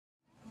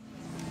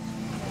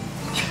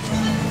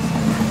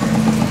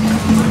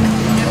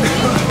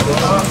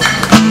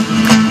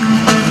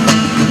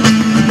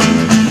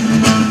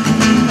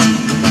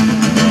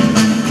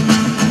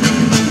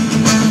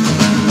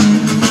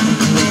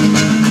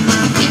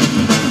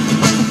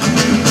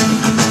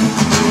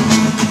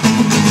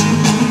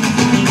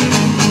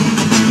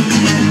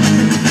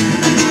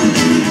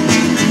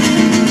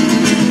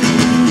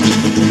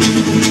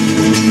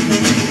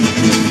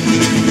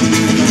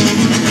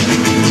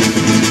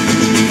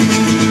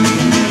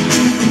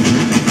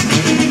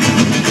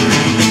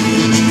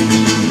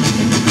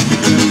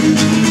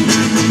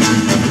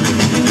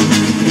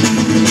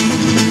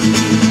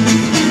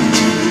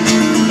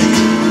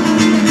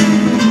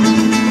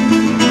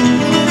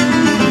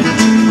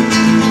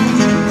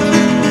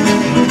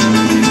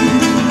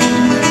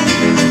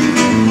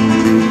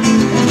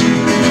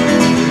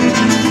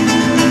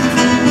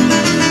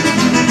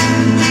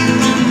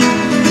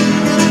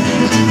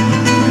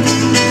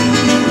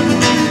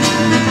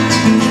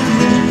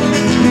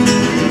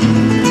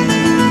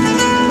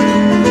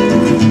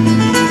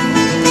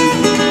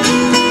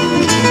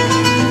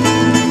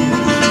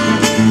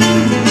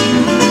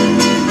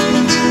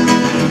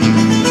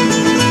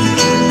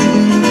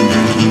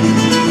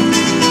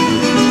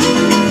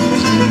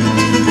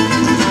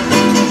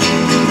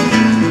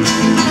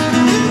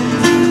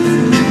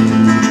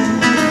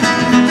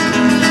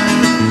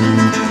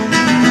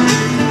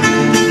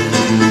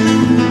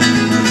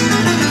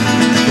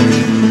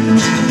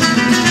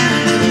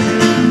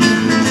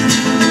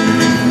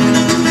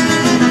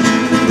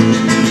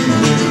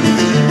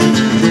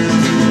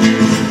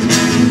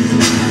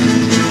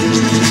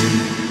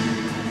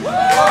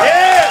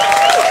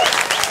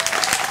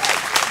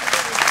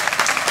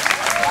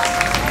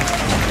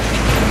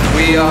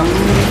We are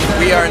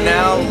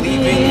now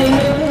leaving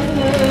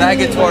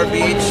Vagator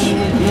Beach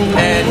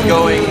and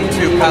going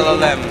to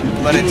Palalem,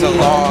 but it's a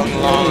long,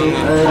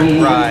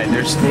 long ride.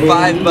 There's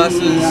 5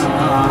 buses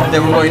that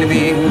we're going to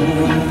be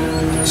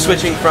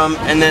switching from,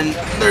 and then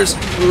there's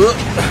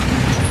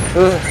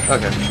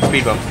okay,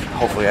 speed bump.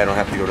 Hopefully I don't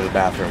have to go to the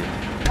bathroom.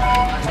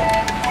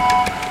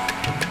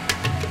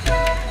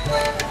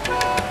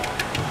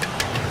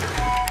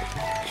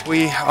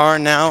 We are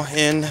now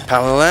in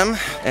Palalem,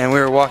 and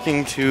we're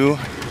walking to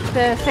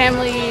the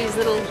family's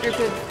little group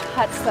of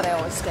huts that I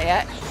always stay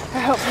at.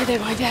 Hopefully they're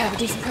going to have a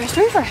decent priced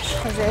room for us,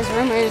 because there's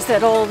rumors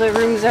that all the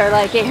rooms are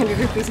like 800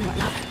 rupees and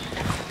whatnot.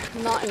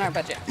 Not in our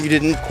budget. You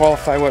didn't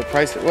qualify what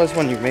price it was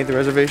when you made the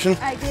reservation?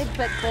 I did,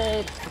 but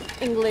the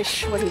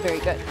English wasn't very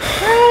good.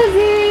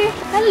 Rosie!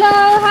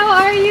 Hello, how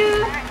are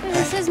you?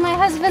 This is my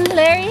husband,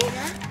 Larry.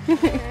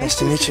 Nice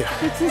to meet you.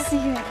 Good to see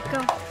you.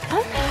 Go.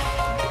 Huh?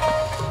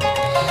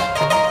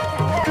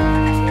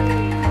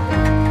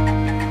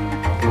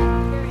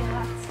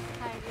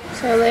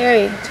 So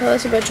Larry, tell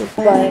us about your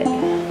diet.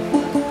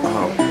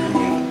 Oh,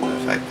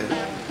 the fact that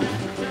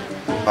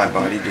my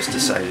body just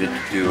decided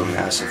to do a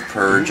massive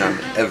purge on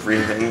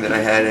everything that I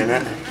had in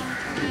it,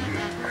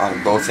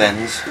 on both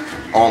ends,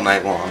 all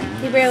night long.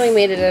 He barely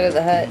made it out of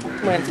the hut.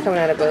 When it's coming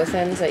out of both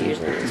ends, that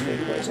usually means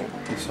food poisoning.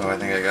 So I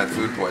think I got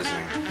food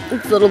poisoning.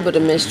 It's a little bit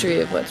of mystery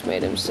of what's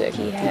made him sick.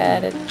 He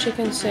had a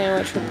chicken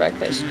sandwich for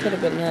breakfast. Could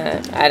have been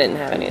that. I didn't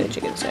have any of the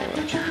chicken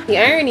sandwich. The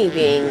irony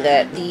being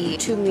that the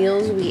 2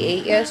 meals we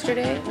ate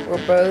yesterday were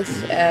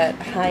both at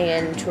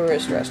high-end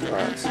tourist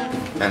restaurants.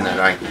 And that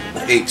I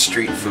ate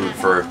street food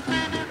for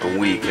a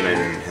week and I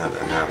didn't have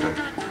that happen.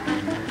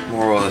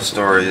 Moral of the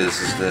story is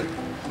that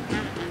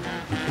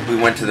we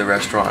went to the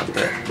restaurant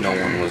that no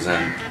one was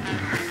in.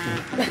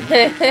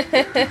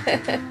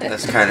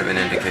 That's kind of an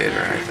indicator,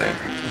 I think.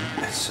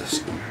 It's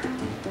just...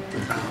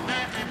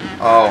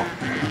 Oh,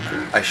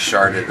 I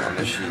sharted on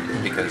the sheet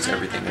because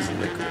everything is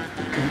liquid.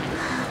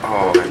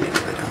 Oh, I need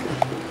to lay down.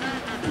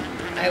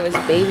 I was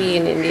a baby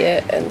in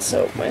India, and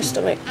so my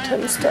stomach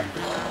tends to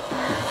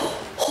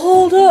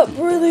hold up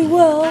really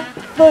well.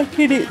 I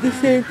can eat the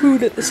same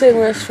food at the same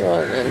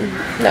restaurant, and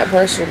that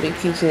person will be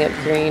puking up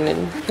green,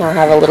 and I'll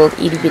have a little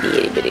itty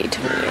bitty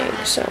tummy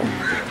ache. So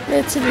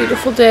it's a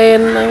beautiful day,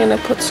 and I'm gonna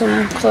put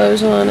some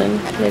clothes on and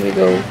maybe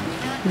go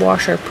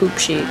wash our poop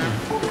sheet.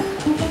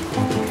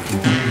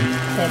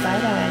 Say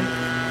bye-bye.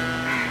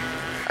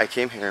 I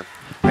came here,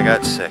 I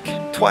got sick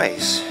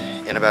twice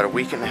in about a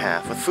week and a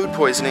half with food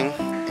poisoning,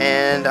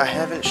 and I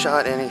haven't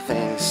shot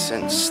anything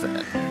since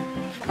then.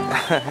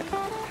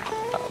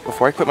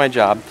 Before I quit my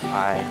job,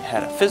 I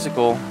had a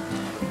physical,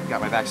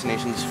 got my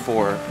vaccinations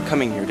for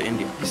coming here to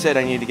India. He said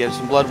I needed to get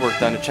some blood work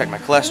done to check my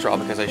cholesterol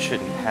because I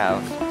shouldn't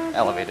have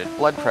elevated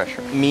blood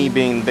pressure. Me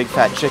being the big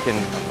fat chicken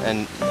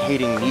and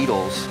hating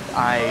needles,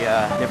 I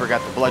never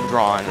got the blood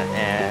drawn,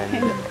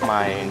 and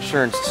my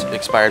insurance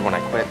expired when I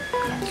quit.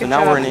 So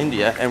now we're in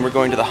India and we're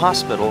going to the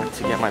hospital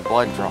to get my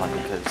blood drawn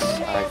because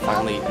I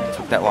finally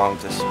took that long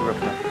to screw up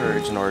my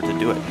courage in order to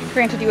do it.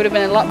 Granted, you would have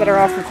been a lot better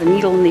off with the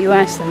needle in the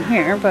US than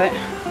here, but...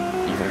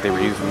 You think they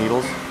were using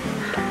needles?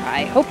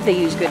 I hope they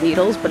use good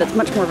needles, but it's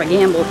much more of a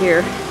gamble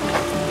here.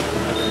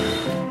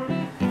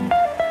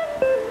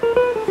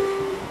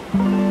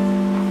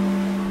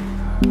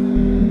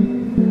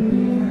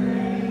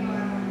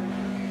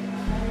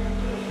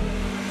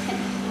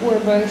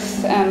 We're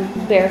both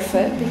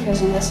barefoot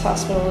because in this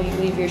hospital you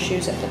leave your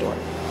shoes at the door.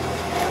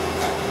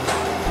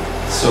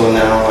 So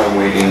now I'm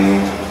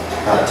waiting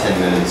about 10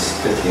 minutes,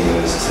 15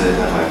 minutes to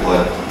have my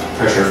blood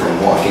pressure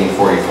from walking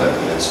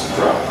 45 minutes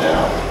drop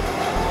down.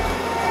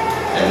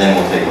 And then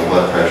we'll take my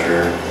blood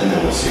pressure and then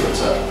we'll see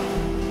what's up.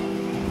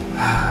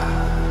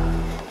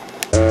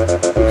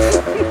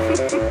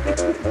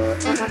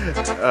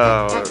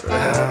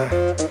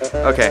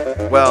 Okay,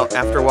 well,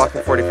 after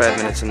walking 45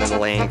 minutes and then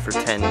laying for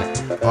 10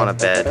 on a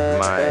bed,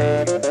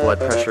 my blood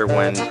pressure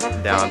went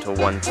down to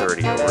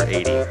 130 over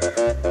 80.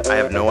 I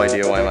have no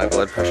idea why my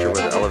blood pressure was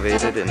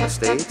elevated in the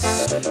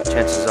States.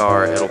 Chances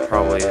are it'll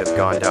probably have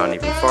gone down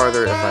even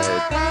farther if I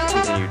had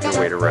continued to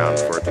wait around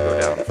for it to go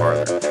down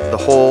farther. The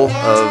whole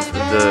of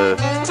the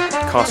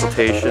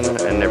consultation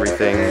and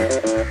everything,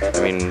 I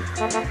mean,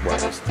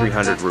 what, it's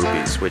 300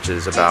 rupees, which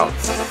is about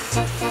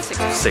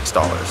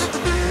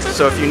 $6.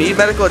 So if you need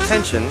medical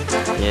attention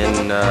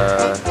in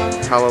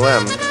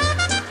Palalem,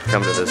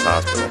 come to this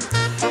hospital.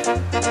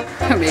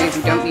 Maybe if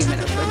you don't need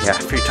medical attention. Yeah,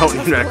 if you don't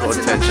need medical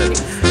attention.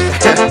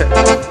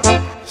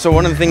 So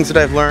one of the things that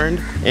I've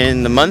learned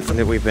in the month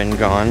that we've been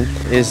gone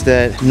is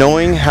that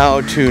knowing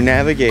how to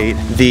navigate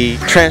the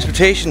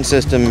transportation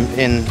system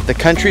in the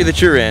country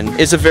that you're in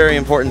is a very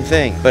important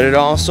thing. But it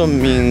also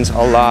means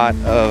a lot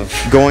of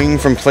going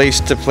from place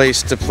to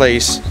place to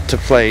place to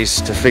place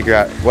to figure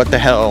out what the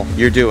hell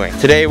you're doing.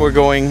 Today we're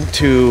going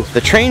to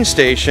the train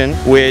station,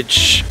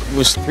 which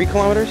was 3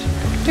 kilometers?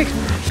 3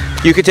 kilometers.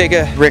 You could take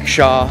a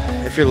rickshaw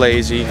if you're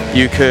lazy.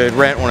 You could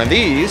rent one of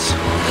these.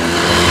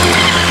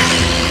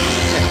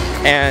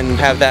 and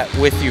have that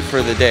with you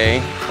for the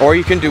day. Or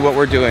you can do what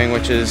we're doing,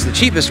 which is the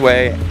cheapest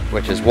way,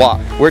 which is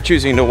walk. We're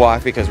choosing to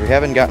walk because we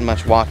haven't gotten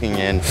much walking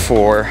in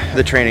for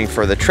the training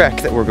for the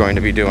trek that we're going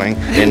to be doing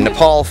in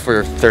Nepal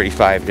for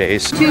 35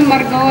 days. To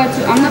Margoa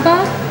to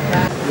Ahmedabad?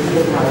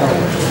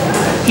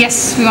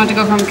 Yes, we want to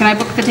go from, can I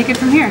book the ticket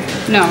from here?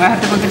 No, I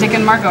have to book the ticket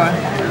in Margoa.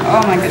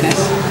 Oh my goodness.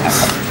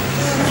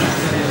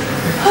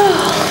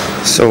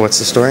 So what's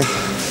the story?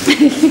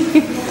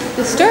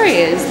 The story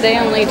is they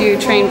only do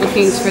train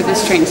bookings for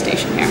this train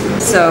station here.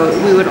 So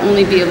we would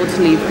only be able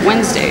to leave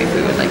Wednesday if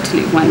we would like to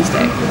leave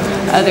Wednesday.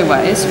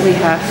 Otherwise, we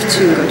have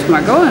to go to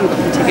Margoa and book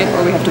the ticket,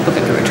 or we have to book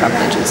it through a travel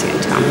agency in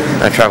town.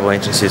 A travel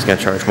agency is going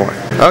to charge more.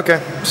 Okay,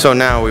 so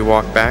now we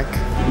walk back.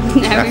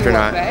 After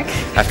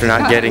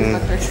not getting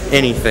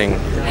anything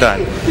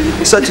done.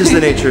 Such is the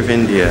nature of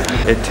India.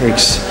 It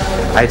takes,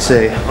 I'd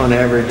say, on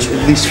average,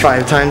 at least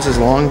 5 times as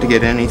long to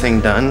get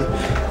anything done,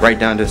 right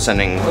down to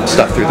sending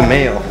stuff through the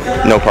mail.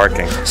 No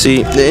parking.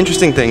 See, the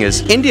interesting thing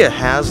is, India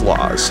has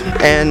laws,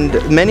 and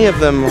many of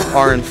them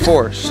are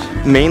enforced,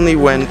 mainly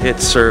when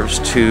it serves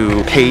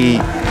to pay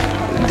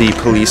the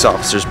police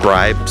officers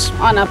bribes.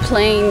 On a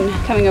plane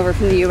coming over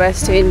from the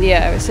US to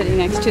India, I was sitting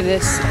next to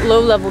this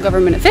low-level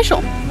government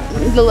official.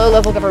 The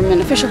low-level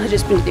government official had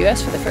just been to the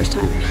US for the first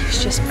time. He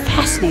was just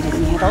fascinated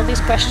and he had all these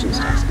questions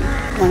to ask me.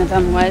 One of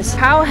them was,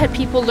 how had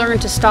people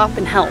learned to stop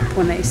and help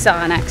when they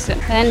saw an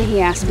accident? Then he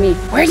asked me,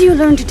 where do you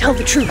learn to tell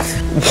the truth?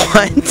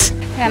 What?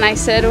 And I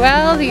said,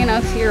 well, you know,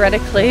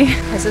 theoretically,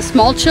 as a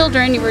small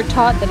children, you were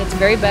taught that it's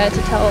very bad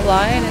to tell a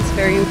lie and it's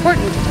very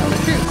important to tell the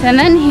truth. And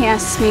then he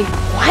asked me,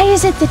 why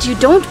is it that you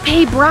don't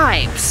pay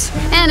bribes?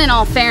 And in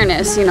all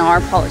fairness, you know,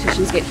 our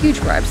politicians get huge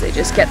bribes. They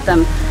just get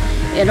them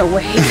in a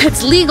way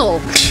that's legal.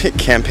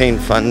 Campaign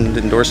fund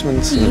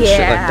endorsements and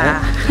shit like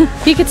that?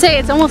 You could say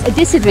it's almost a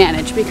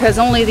disadvantage because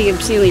only the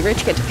obscenely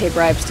rich get to pay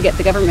bribes to get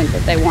the government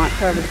that they want.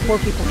 However, the poor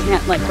people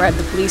can't like bribe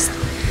the police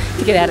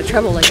to get out of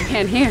trouble like you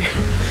can here.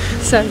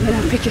 So, you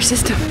know, pick your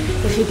system.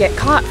 If you get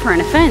caught for an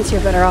offense,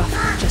 you're better off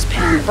just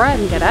paying the bribe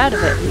and get out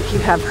of it. And if you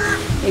have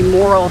a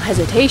moral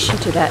hesitation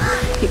to that,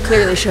 it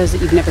clearly shows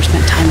that you've never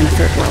spent time in a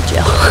third world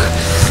jail.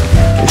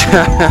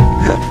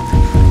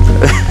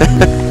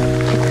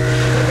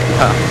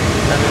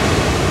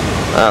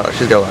 Oh,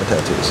 she's got a lot of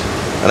tattoos.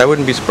 And I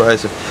wouldn't be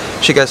surprised if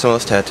she got some of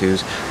those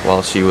tattoos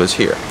while she was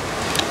here.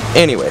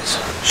 Anyways,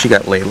 she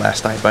got laid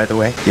last night, by the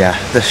way. Yeah,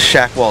 the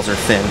shack walls are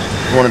thin.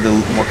 One of the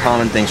more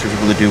common things for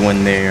people to do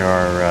when they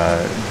are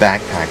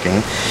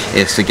backpacking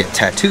is to get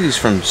tattoos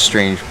from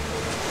strange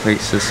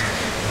places.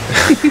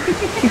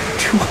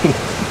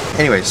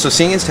 Anyways, so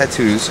seeing as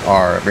tattoos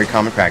are a very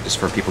common practice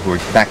for people who are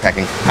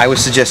backpacking, I was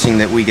suggesting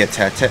that we get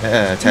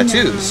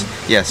tattoos.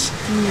 Yes.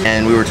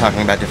 And we were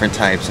talking about different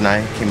types, and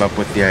I came up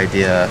with the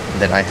idea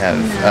that I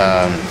have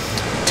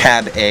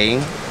tab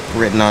A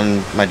written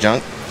on my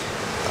junk,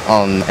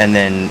 and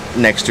then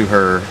next to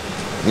her,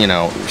 you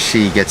know,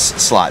 she gets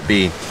slot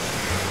B.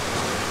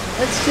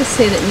 Let's just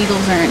say that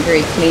needles aren't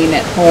very clean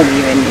at home,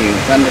 even you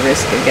run the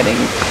risk of getting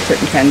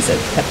certain kinds of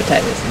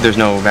hepatitis. There's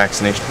no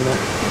vaccination for that?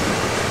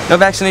 No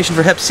vaccination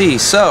for Hep C,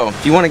 so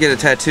if you want to get a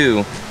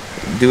tattoo,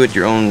 do it at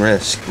your own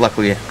risk.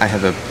 Luckily, I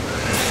have a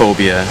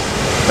phobia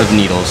of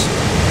needles.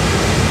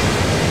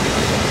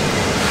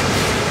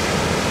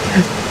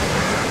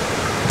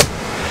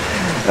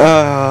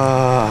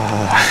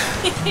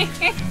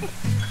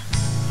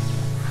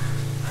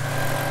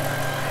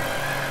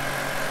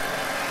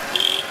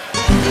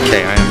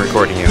 Okay, I am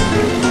recording you.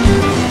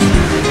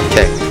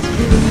 Okay.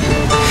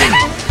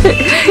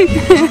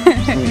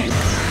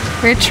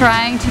 We're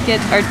trying to get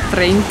our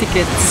train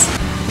tickets.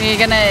 We're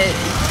gonna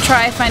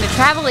try to find a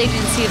travel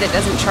agency that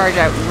doesn't charge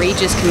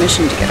outrageous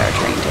commission to get our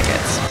train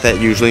tickets. That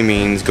usually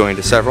means going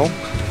to several.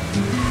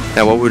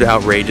 Now, what would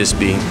outrageous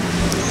be?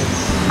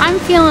 I'm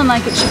feeling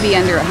like it should be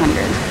under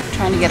 100.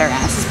 Trying to get our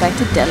asses back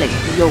to Delhi.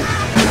 Yo.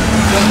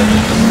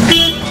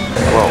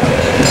 Whoa.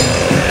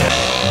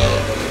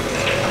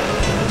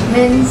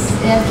 Means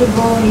you have to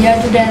go here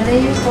to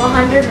Delhi for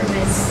 100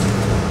 rupees.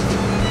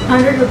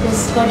 100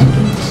 rupees per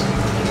ticket.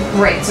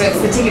 Right, so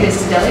the ticket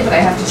is to Delhi, but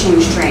I have to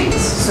change trains.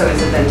 So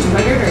is it then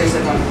 200 or is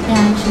it 100?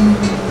 Yeah,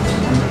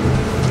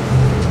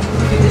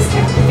 Good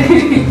discount.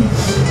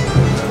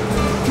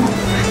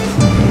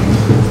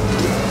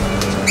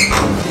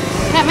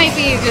 That might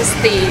be just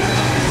the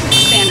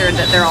standard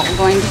that they're all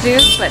going to do,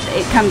 but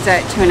it comes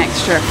out to an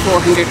extra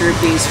 400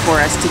 rupees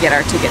for us to get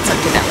our tickets up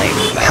to Delhi.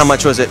 How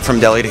much was it from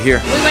Delhi to here?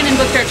 We went and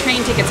booked our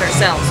train tickets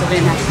ourselves, so we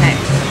didn't have to pay.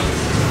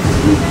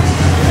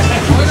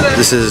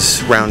 This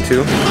is round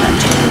 2?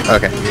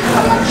 Okay.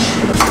 How much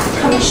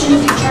commission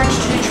do you charge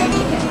to the train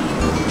ticket?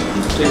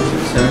 You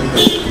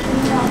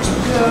want to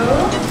go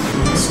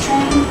this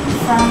train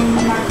from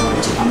Margoa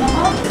to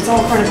Ahmedabad? It's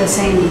all part of the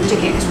same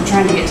ticket because we're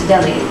trying to get to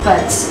Delhi,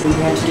 but we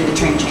have to do the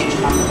train change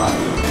in Ahmedabad.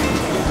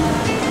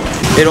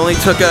 It only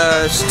took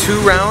us 2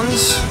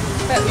 rounds.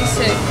 But we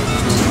saved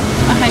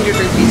 100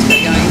 rupees for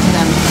going to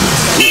them.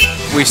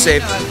 So We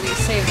saved. we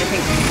saved, I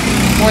think,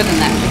 more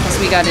than that because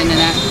we got in and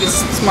out. He was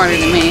smarter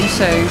than me,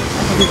 so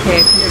I think we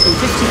pay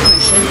 150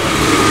 commission,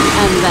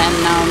 and then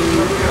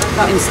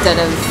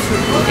instead of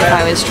if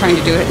I was trying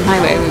to do it my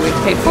way, we would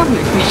pay 400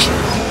 commission.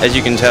 As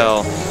you can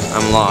tell,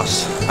 I'm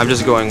lost. I'm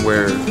just going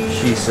where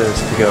she says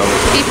to go.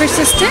 Be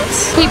persistent.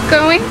 Keep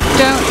going.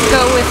 Don't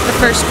go with the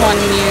first one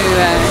you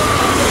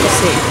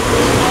see.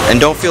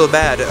 And don't feel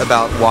bad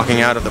about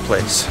walking out of the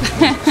place.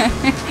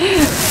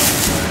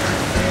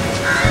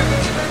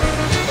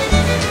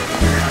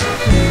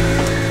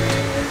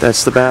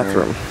 That's the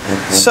bathroom.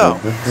 So,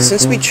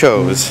 since we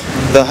chose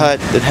the hut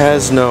that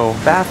has no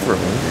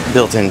bathroom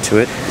built into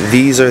it,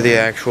 these are the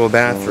actual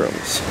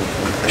bathrooms.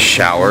 A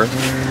shower.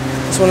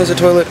 This one has a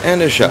toilet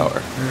and a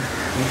shower.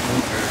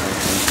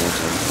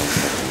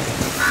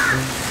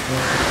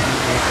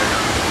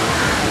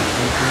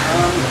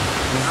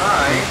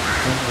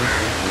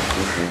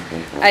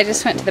 I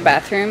just went to the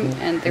bathroom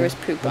and there was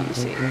poop on the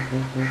seat.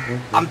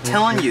 I'm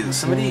telling you,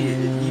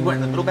 you went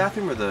in the middle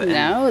bathroom or the...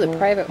 No, the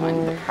private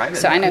one. The private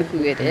so one. I know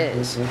who it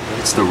is.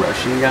 It's the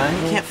Russian guy.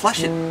 You can't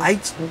flush it. I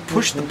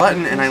pushed the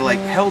button and I like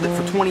held it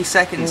for 20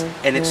 seconds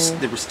and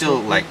it was still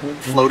like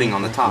floating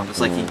on the top. It's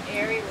like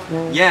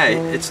yeah,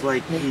 it's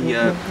like he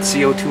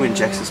CO2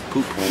 injects his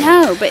poop.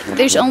 No, but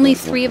there's only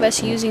 3 of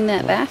us using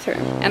that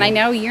bathroom. And I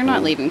know you're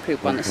not leaving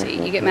poop on the seat.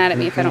 You get mad at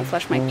me if I don't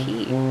flush my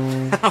pee.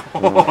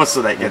 Oh,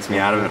 so that gets me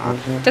out of it, huh?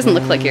 It doesn't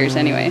look like yours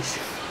anyways.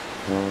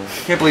 I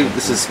can't believe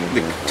this is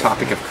the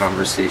topic of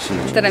conversation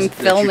That I'm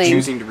filming. That you're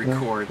choosing to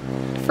record.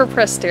 For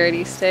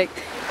posterity's sake.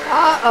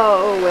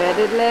 Uh-oh, where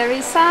did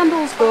Larry's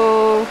sandals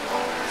go?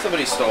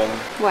 Somebody stole them.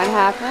 What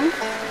happened?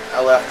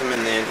 I left them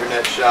in the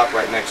internet shop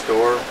right next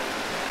door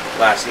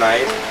last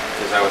night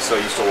because I was so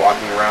used to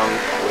walking around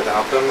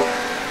without them.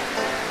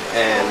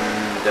 And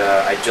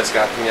I just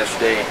got them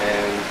yesterday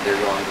and they're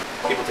gone.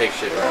 People take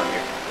shit around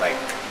here like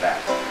that.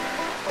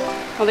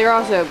 Well, they're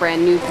also a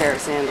brand new pair of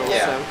sandals,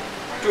 Yeah. so.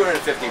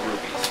 250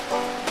 rupees.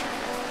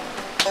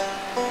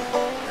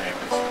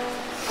 Anyways.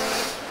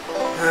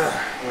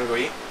 I'm gonna go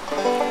eat.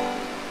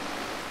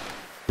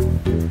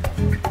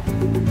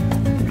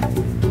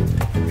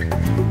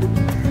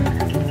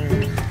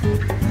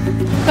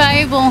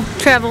 Valuable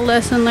travel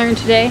lesson learned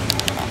today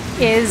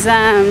is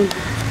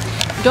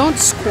don't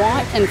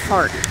squat and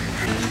fart.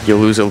 You'll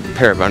lose a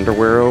pair of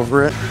underwear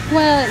over it.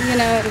 Well, you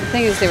know, the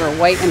thing is they were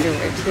white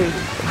underwear too.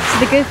 So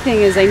the good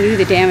thing is I knew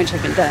the damage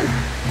had been done.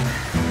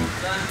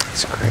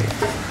 It's great.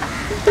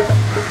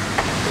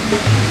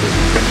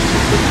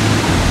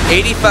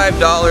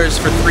 $85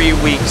 for 3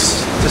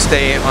 weeks to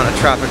stay on a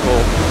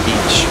tropical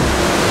beach.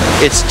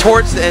 It's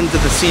towards the end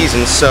of the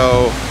season,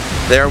 so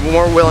they're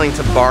more willing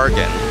to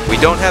bargain. We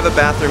don't have a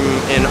bathroom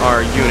in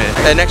our unit.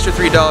 An extra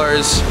 $3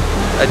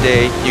 a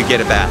day, you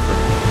get a bathroom.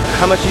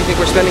 How much do you think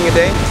we're spending a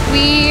day?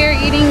 We are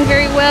eating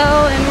very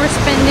well and we're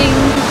spending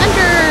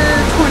under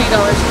 $20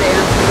 a day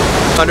on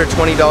food. Under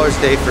 $20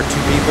 a day for 2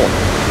 people.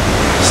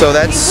 So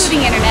that's...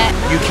 Including internet.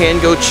 You can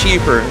go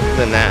cheaper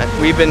than that.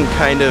 We've been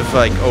kind of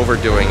like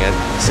overdoing it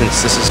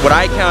since this is what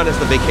I count as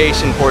the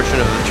vacation portion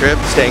of the trip,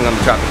 staying on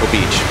the tropical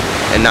beach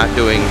and not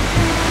doing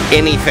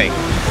anything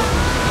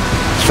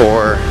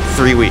for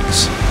 3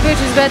 weeks.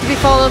 Which is about to be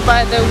followed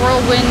by the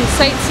whirlwind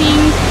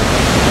sightseeing,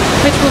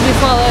 which will be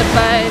followed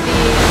by the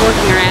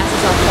working our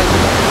asses off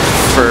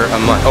For a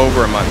month,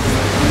 over a month.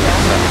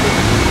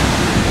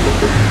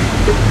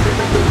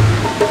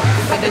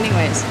 But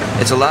anyways.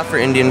 It's a lot for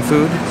Indian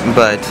food,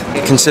 but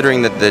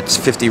considering that it's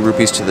 50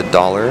 rupees to the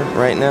dollar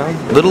right now,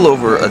 a little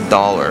over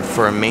 $1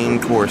 for a main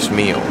course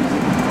meal.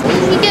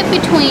 You get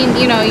between,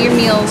 you know, your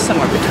meals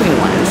somewhere between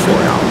 $1 and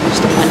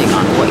 $4, depending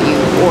on what you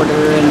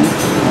order and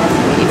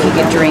if you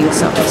get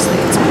drinks, obviously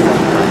it's more.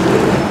 But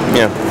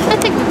Yeah. I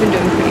think we've been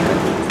doing pretty good.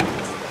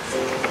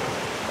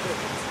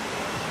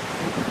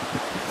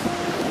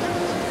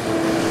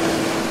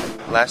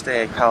 Last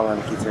day, Kyle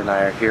and Gita and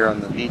I are here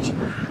on the beach,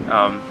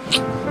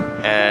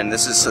 and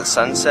this is the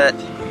sunset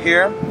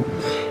here.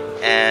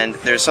 And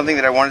there's something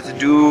that I wanted to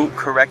do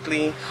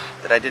correctly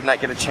that I did not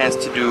get a chance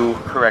to do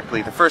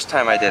correctly the first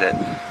time I did it.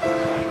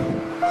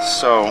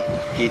 So,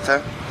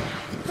 Gita,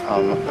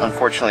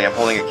 unfortunately I'm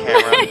holding a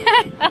camera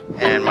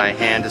and my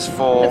hand is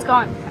full. It's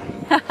gone.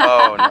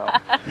 Oh no.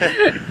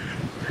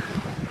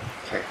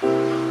 Okay.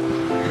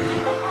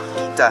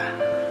 Gita.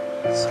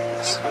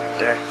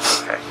 There.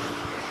 Okay.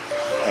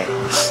 Hey.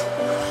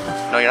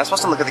 No, you're not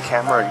supposed to look at the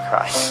camera and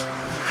cry.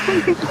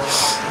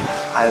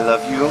 I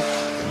love you.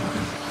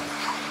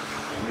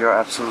 You're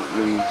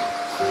absolutely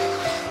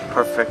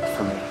perfect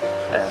for me,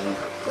 and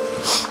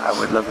I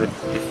would love it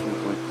if you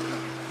would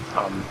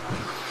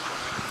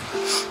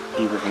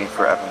be with me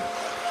forever.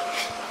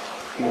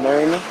 Can you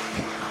marry me?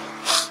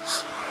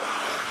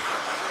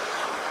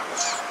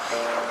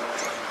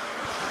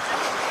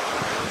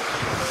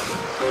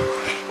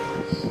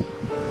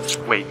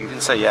 Wait, you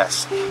didn't say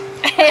yes. I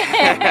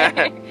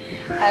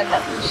have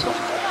nothing to show.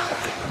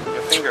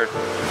 Your finger.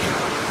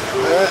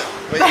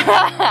 Wait.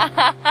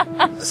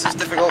 This is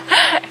difficult.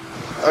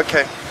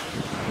 Okay.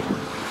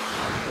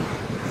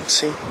 Let's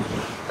see.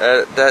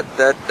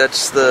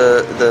 That's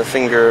the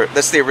finger.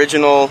 That's the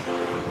original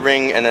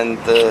ring, and then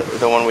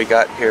the one we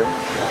got here.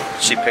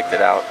 She picked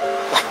it out.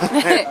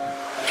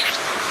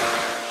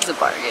 It's a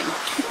bargain.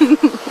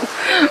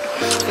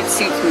 It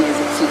suits me as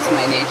it suits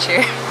my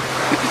nature.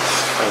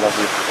 I love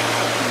you.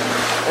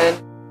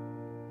 And